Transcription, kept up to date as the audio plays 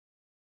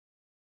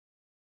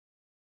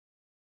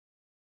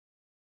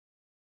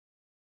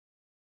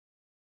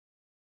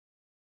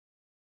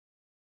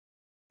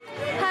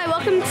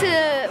welcome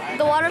to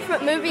the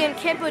Waterfront movie in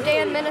Camp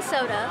Odayin,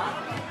 Minnesota.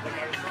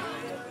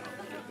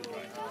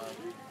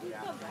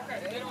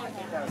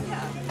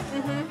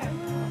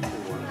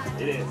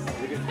 It is.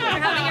 We're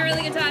having a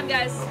really good time,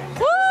 guys.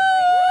 Woo!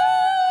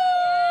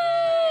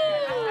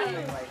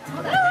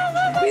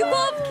 We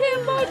love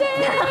Camp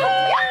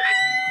Odayin!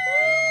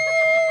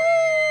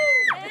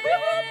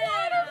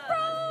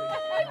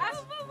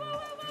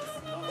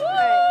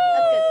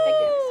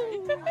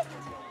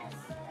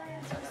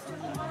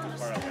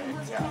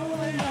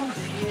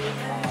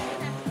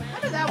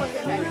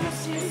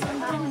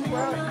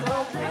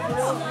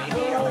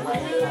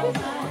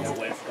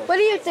 What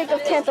do you think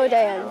of Camp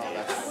Odayin?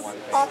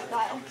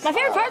 My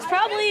favorite part's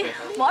probably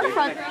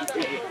waterfront.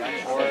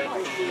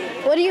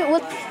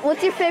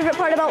 What's your favorite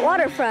part about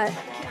waterfront?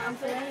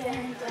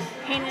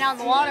 Hanging out in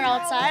the water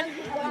outside.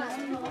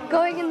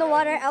 Going in the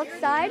water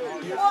outside?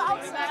 Well,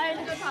 outside.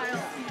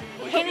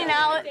 Hanging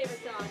out.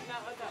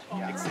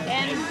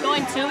 And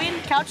going tubing,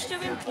 couch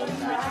tubing.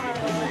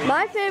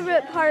 My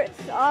favorite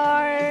parts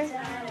are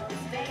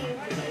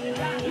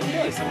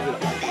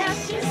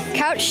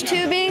couch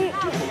tubing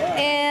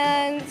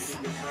and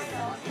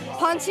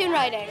pontoon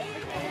riding.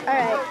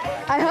 Alright,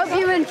 I hope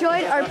you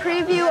enjoyed our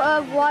preview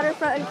of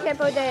Waterfront and Camp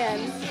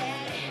Odayin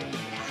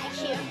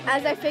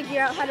as I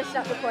figure out how to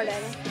stop recording.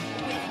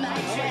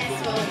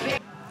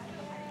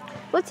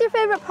 What's your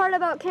favorite part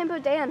about Camp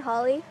Odayin,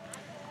 Holly?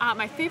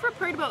 My favorite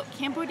part about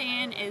Camp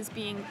Odayin is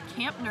being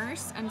camp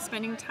nurse and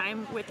spending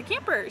time with the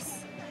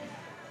campers.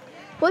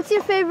 What's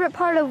your favorite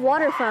part of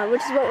Waterfront,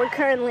 which is what we're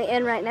currently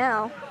in right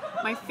now?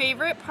 My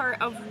favorite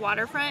part of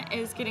Waterfront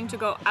is getting to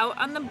go out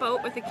on the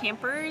boat with the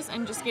campers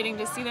and just getting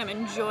to see them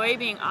enjoy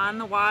being on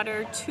the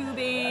water,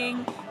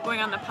 tubing,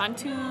 going on the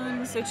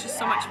pontoons. It's just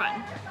so much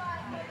fun.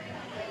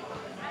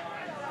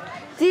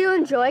 Do you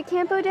enjoy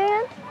Camp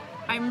Odayin?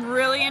 I'm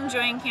really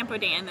enjoying Camp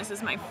Odayin. This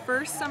is my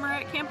first summer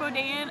at Camp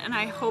Odayin and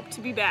I hope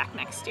to be back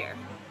next year.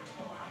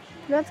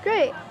 That's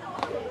great.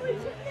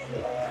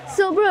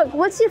 So Brooke,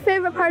 what's your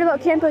favorite part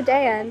about Camp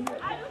Odayin?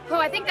 Oh,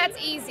 I think that's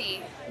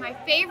easy. My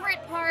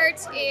favorite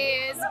part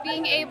is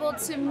being able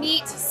to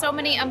meet so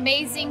many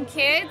amazing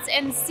kids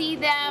and see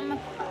them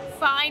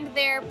find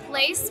their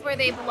place where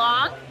they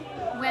belong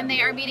when they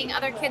are meeting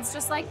other kids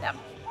just like them.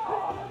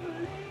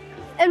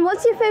 And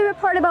what's your favorite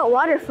part about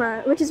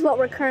Waterfront, which is what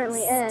we're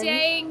currently in?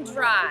 Staying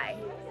dry.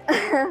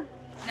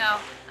 No.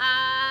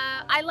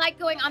 I like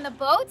going on the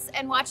boats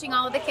and watching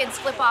all of the kids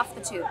flip off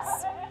the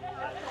tubes.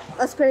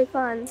 That's pretty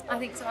fun. I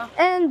think so.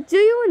 And do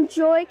you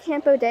enjoy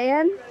Camp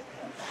Odayin?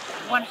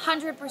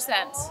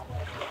 100%.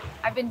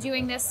 I've been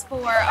doing this for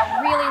a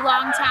really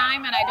long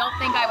time and I don't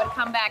think I would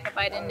come back if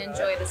I didn't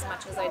enjoy it as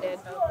much as I did.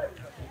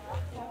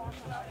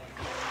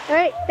 All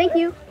right, thank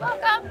you.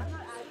 Welcome.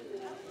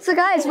 So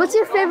guys, what's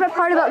your favorite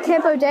part about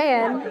Camp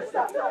Odayin?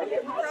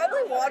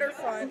 Probably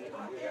waterfront.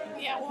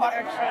 Yeah,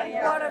 waterfront.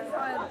 Yeah.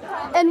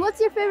 Waterfront. And what's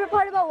your favorite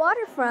part about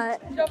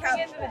Waterfront? Jumping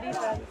into the deep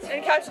end.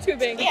 And couch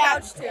tubing. Yeah.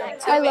 Couch tubing.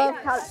 I love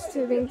couch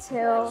tubing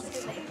too.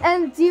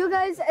 And do you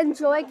guys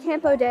enjoy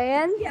Camp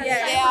Odayin?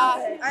 Yes.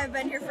 Yeah. I've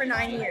been here for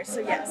 9 years, so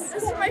yes.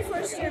 This is my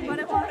first year,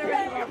 but I've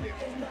already loved it.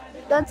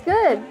 That's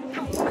good.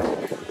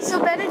 So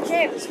Ben and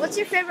James, what's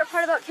your favorite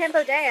part about Camp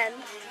Odayin?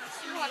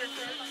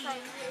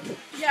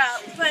 Yeah,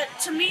 but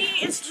to me,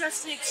 it's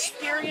just the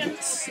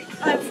experience.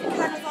 I've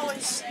kind of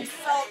always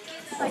felt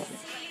like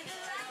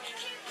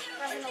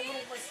having a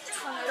little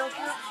tornado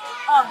here.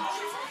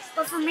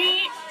 But for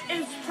me,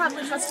 it's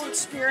probably just the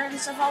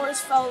experience. I've always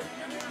felt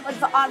like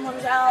the odd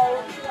ones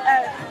out,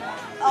 and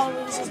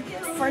always just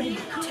afraid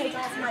to take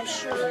off my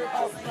shirt.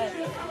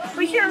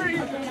 But here,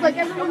 like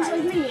everyone's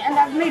like me, and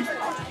I made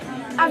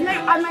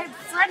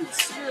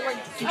friends here,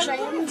 like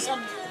James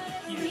and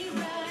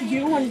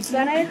you and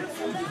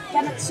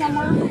Bennett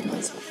somewhere.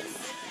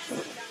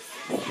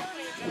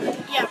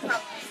 Yeah,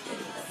 probably.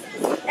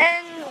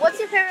 And what's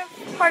your favorite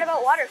part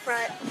about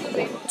Waterfront?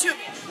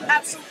 Tubing.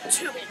 Absolute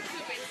tubing.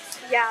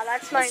 Yeah,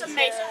 that's mine It's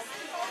amazing.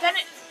 too.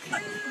 Bennett,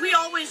 we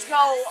always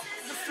go,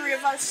 the three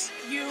of us,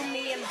 you,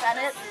 me, and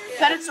Bennett.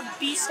 Bennett's a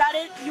beast at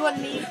it. You and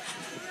me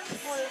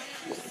were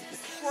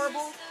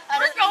horrible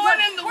at it. We're going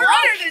in the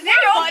water today,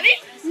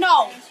 buddy.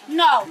 No.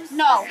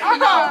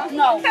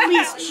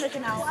 Please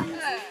chicken out.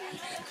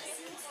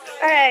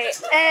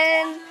 Alright,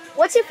 and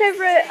what's your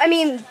favorite,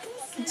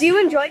 do you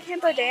enjoy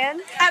Camp Odayin?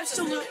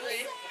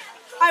 Absolutely.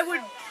 I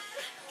would,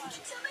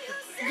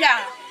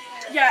 yeah,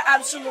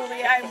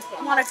 absolutely. I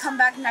want to come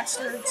back next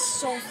year. It's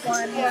so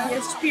fun. Yeah. The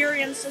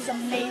experience is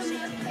amazing.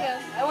 Yeah,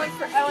 I went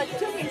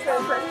tubing for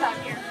the first time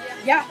here.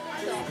 Yeah.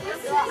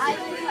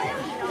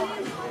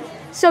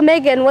 So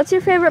Megan, what's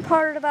your favorite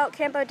part about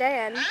Camp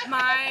Odayin?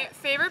 My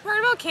favorite part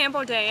about Camp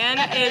Odayin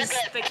is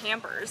the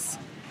campers.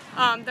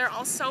 They're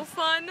all so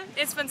fun.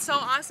 It's been so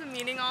awesome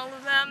meeting all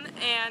of them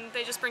and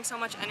they just bring so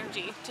much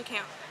energy to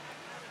camp.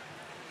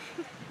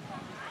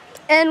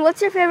 And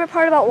what's your favorite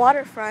part about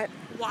Waterfront?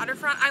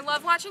 Waterfront, I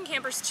love watching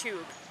campers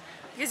tube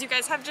because you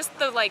guys have just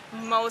the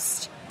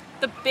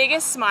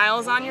biggest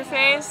smiles on your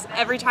face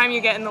every time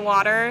you get in the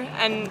water,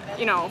 and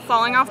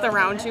falling off the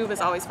round tube is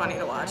always funny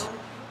to watch.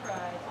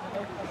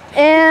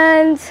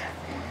 And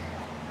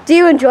do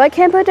you enjoy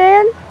Camp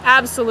Odayin?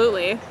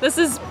 Absolutely. This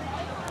is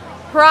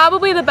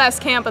probably the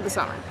best camp of the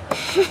summer.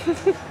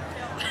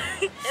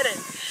 It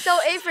is. So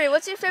Avery,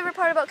 what's your favorite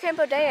part about Camp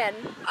Odayin?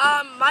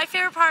 My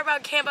favorite part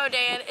about Camp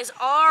Odayin is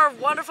all our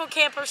wonderful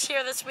campers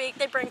here this week.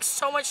 They bring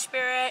so much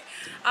spirit.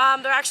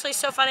 They're actually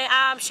so funny.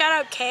 Shout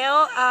out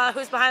Chale,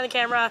 who's behind the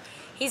camera.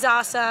 He's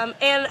awesome.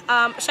 And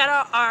shout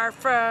out our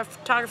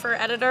photographer,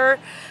 editor,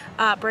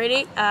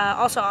 Brady,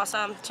 also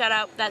awesome. Shout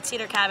out that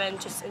Cedar Cabin,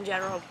 just in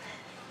general.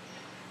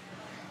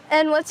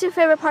 And what's your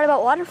favorite part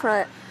about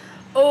Waterfront?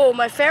 Oh,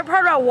 my favorite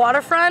part about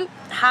Waterfront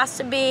has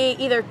to be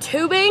either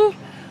tubing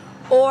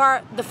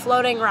or the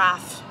floating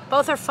raft.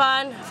 Both are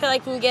fun. I feel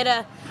like you can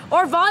get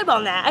or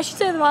volleyball net. I should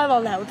say the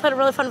volleyball net. We played a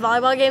really fun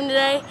volleyball game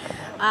today.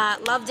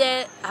 Loved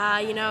it.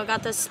 You know,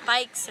 got those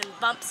spikes and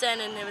bumps in,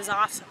 and it was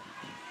awesome.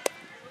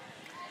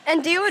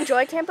 And do you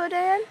enjoy Camp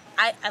Odayin?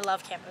 I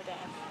love Camp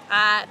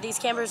Odayin. These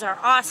campers are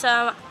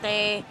awesome.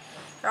 They're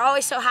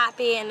always so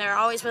happy, and they're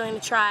always willing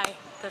to try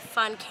the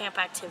fun camp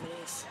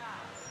activities.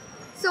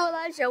 So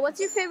Elijah, what's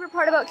your favorite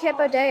part about Camp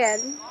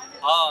Odayin?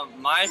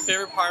 My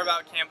favorite part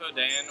about Camp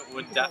Odayin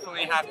would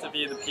definitely have to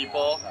be the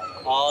people,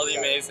 all the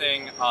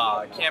amazing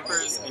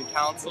campers and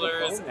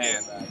counselors,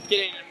 and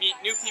getting to meet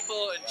new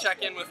people and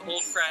check in with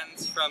old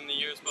friends from the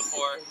years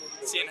before,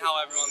 seeing how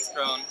everyone's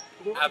grown.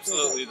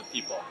 Absolutely the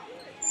people.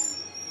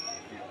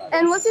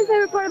 And what's your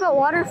favorite part about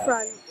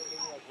Waterfront?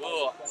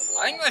 Ooh,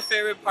 I think my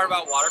favorite part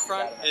about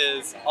Waterfront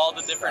is all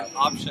the different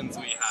options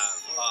we have.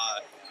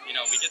 You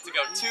know, we get to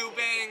go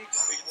tubing,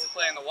 we get to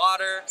play in the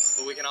water,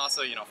 but we can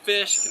also, you know,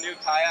 fish, canoe,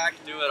 kayak,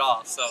 do it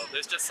all. So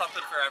there's just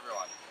something for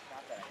everyone.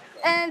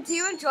 And do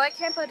you enjoy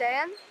Camp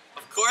Odayin?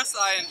 Of course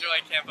I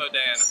enjoy Camp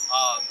Odayin.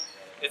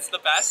 It's the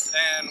best,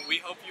 and we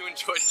hope you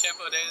enjoyed Camp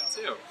Odayin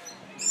too.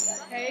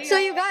 So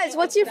you guys,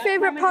 what's your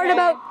favorite part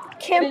about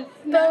Camp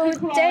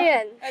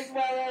Odayin?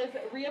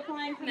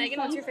 Megan,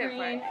 what's your favorite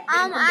part?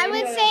 I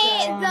would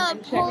say the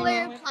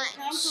polar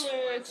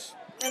plunge.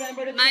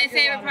 My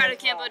favorite part of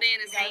Camp Odayin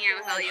is hanging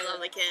out with all you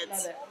lovely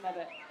kids.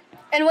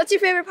 And what's your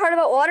favorite part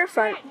about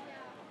Waterfront?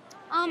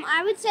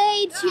 I would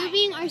say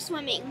tubing or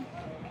swimming.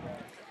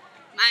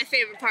 My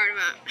favorite part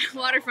about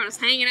Waterfront is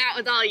hanging out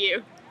with all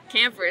you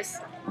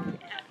campers.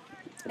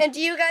 And do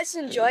you guys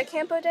enjoy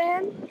Camp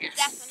Odayin? Yes.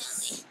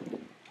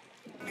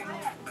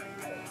 Definitely.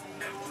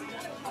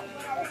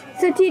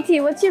 So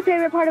TT, what's your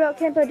favorite part about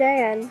Camp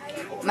Odayin?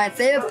 My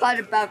favorite part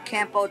about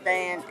Camp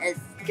Odayin is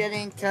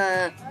getting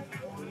to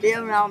be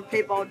around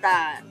people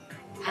that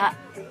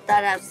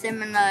have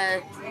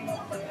similar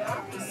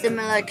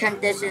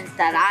conditions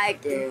that I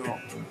do,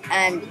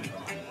 and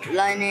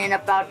learning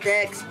about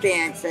their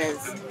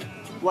experiences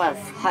with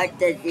heart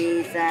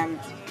disease and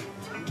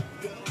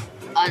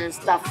other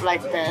stuff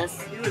like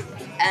this.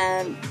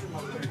 And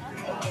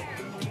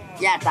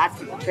yeah,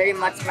 that's pretty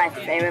much my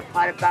favorite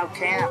part about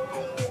camp.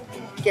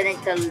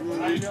 Getting to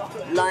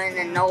learn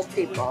and know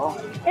people.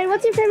 And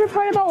what's your favorite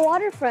part about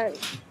Waterfront?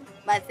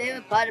 My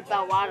favorite part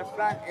about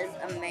Waterfront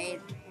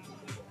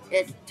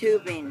is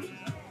tubing.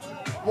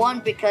 One,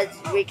 because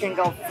we can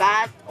go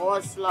fast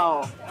or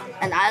slow,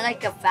 and I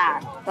like it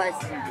fast,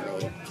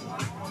 personally.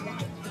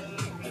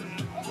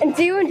 And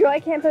do you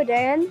enjoy Camp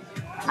Odayin?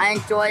 I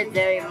enjoy it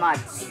very much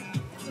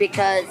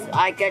because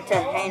I get to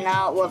hang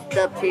out with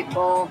the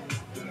people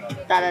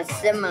that are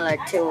similar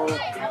to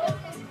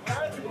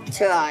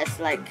us.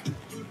 Like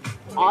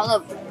all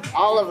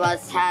of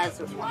us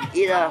has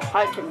either a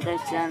heart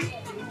condition,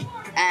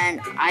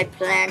 and I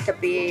plan to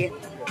be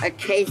a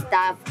K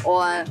staff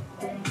or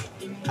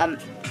a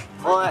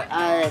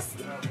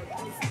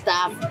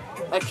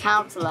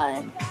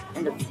counselor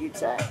in the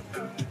future.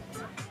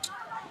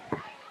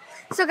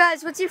 So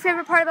guys, what's your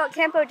favorite part about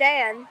Camp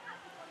Odayin?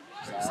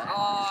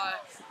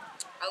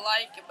 I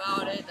like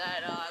about it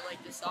that I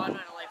like the sauna and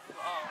I like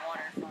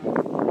water.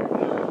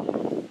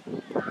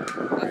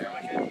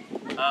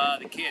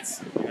 The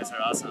kids. You guys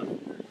are awesome.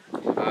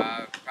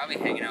 Probably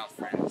hanging out with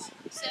friends.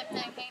 Same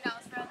thing, hanging out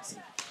with friends.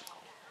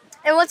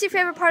 And what's your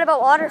favorite part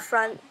about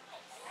Waterfront?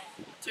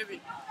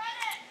 Tubing.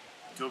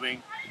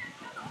 Tubing.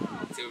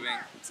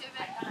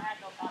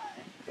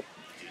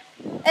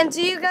 And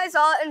do you guys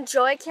all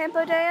enjoy Camp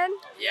Odayin?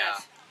 Yeah.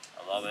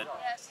 I love it.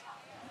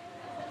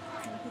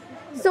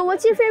 So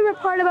what's your favorite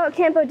part about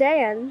Camp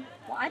Odayin?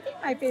 Well, I think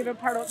my favorite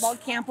part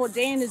about Camp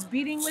Odayin is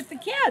beating with the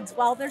kids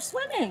while they're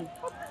swimming.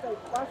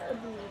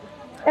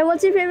 And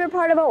what's your favorite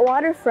part about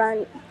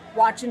Waterfront?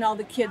 Watching all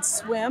the kids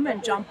swim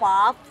and jump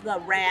off the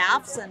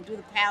rafts and do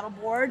the paddle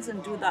boards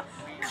and do the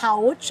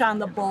couch on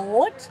the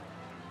boat.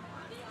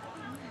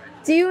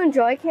 Do you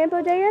enjoy Camp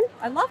Odayin?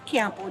 I love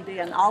Camp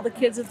Odayin. All the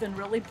kids have been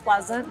really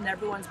pleasant and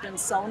everyone's been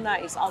so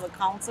nice. All the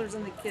counselors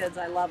and the kids,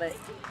 I love it.